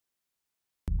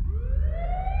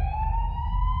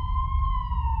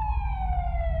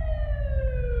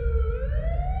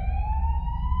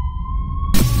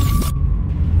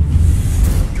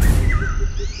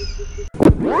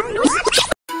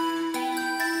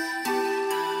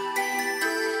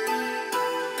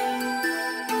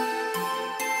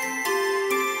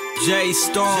J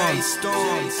Storm.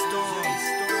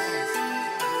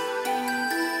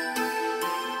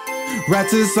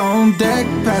 Ratchets on deck,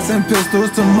 passing pistols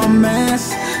to my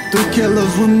mans. 3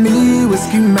 killers with me,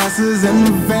 whiskey masses in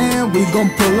the van. We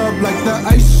gon' pull up like the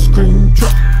ice cream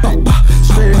truck.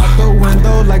 Straight out the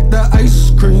window like the ice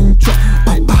cream truck.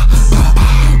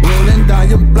 Rolling down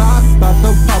your block, bout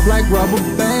to pop like rubber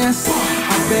bands.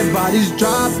 Dead bodies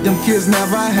drop, them kids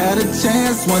never had a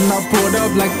chance. When I pulled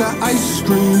up like the ice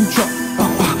cream truck.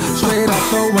 Straight out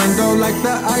the window like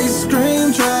the ice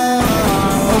cream truck.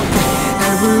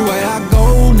 Everywhere I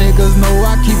go, niggas know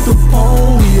I keep the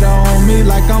pole. Heat on me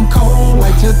like I'm cold,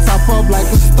 light your top up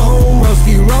like a stove.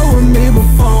 Broski roll with me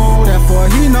before, therefore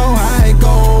he know how it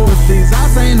goes. If these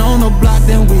eyes ain't on the block,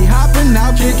 then we hopping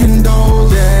out kicking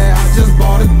doors. Yeah, I just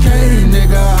bought a K,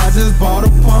 nigga, I just bought a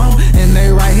pump. And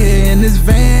they right here in this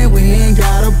van, we ain't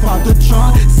gotta pop the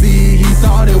trunk. See, he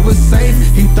thought it was safe,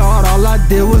 he thought all I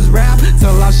did was rap.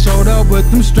 Till I showed up with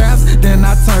them straps, then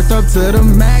I turned up to the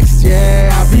max. Yeah,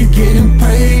 I be getting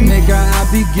paid, nigga, I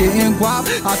be getting guap.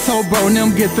 I told bro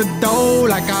them get the dough,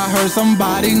 like I heard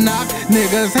somebody knock.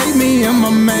 Niggas hate me and my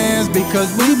mans,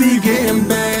 because we be getting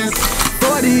bands.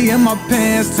 40 in my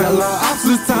pants, tell her ops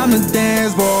it's time to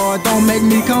dance. Boy, don't make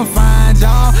me come find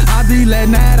y'all, I be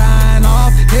letting that iron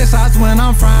off. Headshots when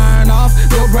I'm frying off,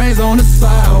 your brains on the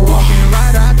side. Walking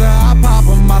right after I pop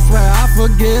them, I swear I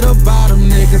forget about them.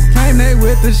 Niggas claim they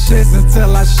with the shits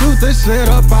until I shoot the shit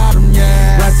up out them,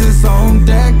 yeah. Ratchets on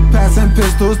deck, passing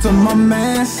pistols to my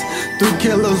mans. 3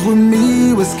 killers with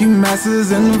me, whiskey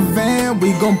masses in the van.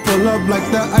 We gon' pull up like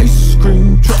the ice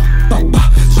cream truck.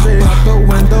 Straight out the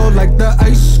window like the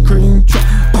ice cream truck.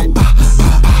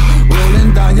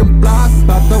 Rolling down your block,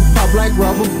 bout to pop like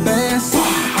rubber bands.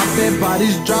 Dead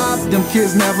bodies drop, them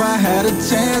kids never had a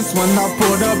chance. When I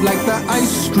pulled up like the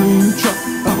ice cream truck.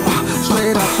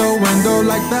 Straight out the window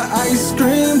like the ice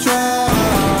cream truck.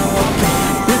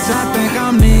 Bitch, I think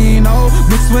I'm Nino,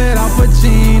 mixed with Al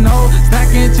Pacino.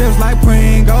 Stacking chips like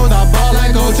Pringles, I ball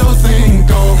like Ocho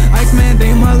Cinco. Iceman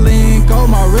de Malenko,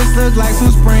 my wrist look like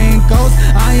some sprinkles.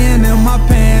 Iron in my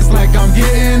pants like I'm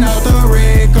getting out the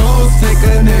wrinkles. Take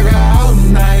a nigga out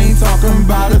and I ain't talking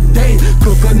about a date.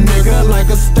 Cook a nigga like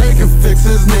a steak and fix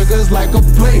his niggas like a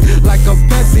plate. Like a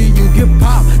Pepsi, you get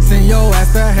popped, send your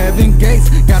ass to heaven gates.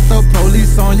 Got the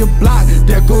police on your block,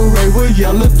 decorate with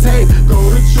yellow tape. Go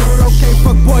to church, okay,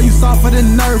 fuck boy, you softer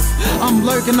than Nerf. I'm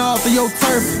lurking off of your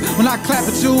turf. When I clap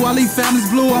at you, I leave families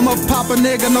blue. I'ma pop a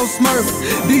nigga, no smurf.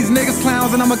 These niggas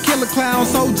clowns and I'm a killer clown.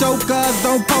 So jokers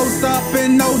don't post up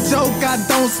and no joke. I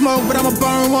don't smoke, but I'ma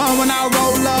burn one when I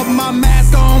roll up. My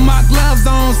mask on, my gloves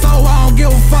on, so I don't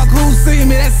give a fuck who see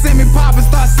me. That send me pop and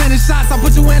start sending shots. I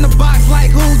put you in the box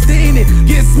like Houdini.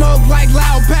 Get smoked like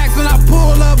loud packs when I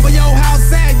pull up where your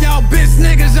house at. Y'all bitch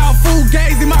niggas, y'all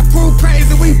fugazi. My crew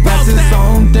crazy, we bout that. Ratchets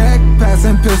on deck,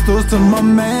 passing pistols to my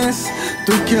mans.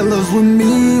 3 killers with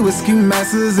me, whiskey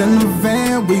masses in the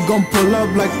van. We gon' pull up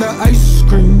like the ice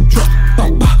cream truck.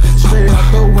 Straight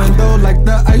out the window like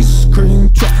the ice cream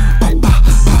truck.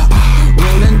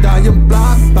 Rolling down your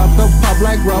block, bout to pop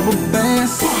like rubber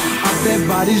bands. Dead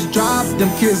bodies drop, them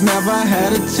kids never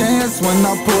had a chance. When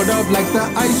I pulled up like the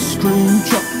ice cream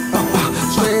truck.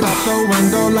 Straight out the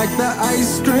window like the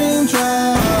ice cream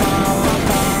truck.